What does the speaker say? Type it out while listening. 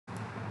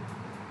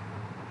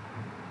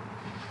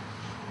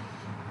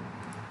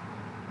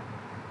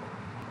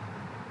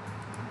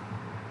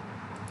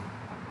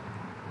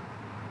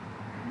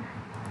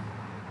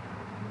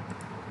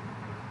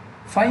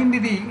Find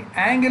the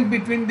angle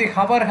between the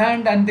hour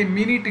hand and the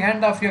minute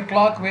hand of your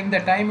clock when the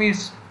time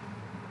is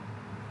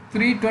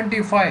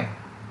 3:25.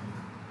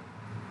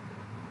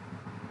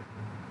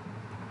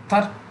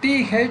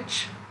 30h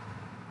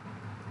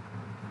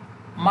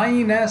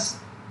minus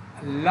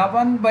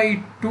 11 by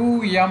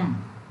 2m,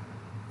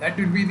 that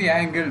will be the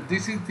angle.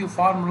 This is the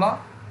formula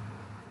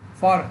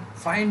for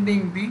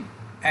finding the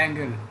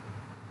angle.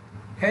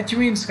 H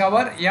means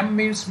hour, m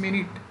means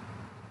minute.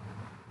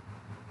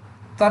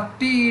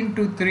 30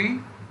 into 3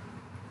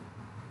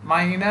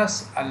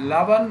 minus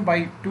 11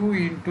 by 2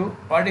 into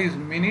what is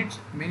minutes?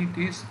 Minute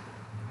is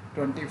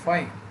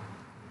 25.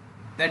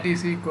 That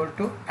is equal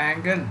to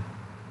angle.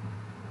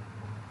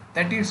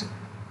 That is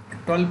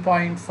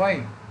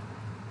 12.5.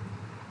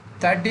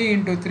 30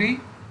 into 3,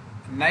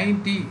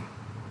 90.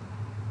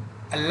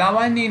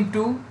 11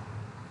 into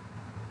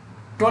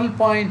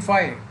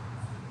 12.5.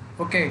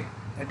 Okay,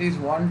 that is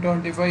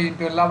 125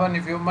 into 11.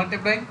 If you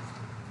multiply,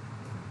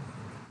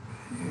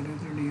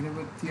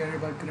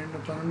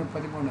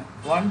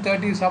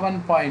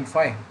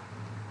 137.5.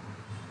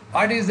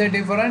 What is the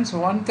difference?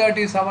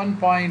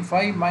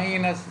 137.5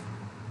 minus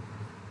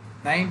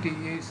 90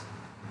 is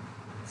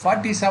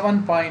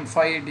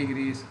 47.5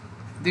 degrees.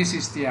 This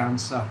is the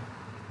answer.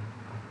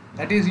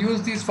 That is,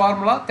 use this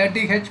formula.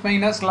 30h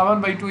minus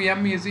 11 by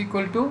 2m is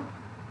equal to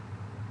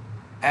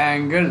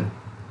angle.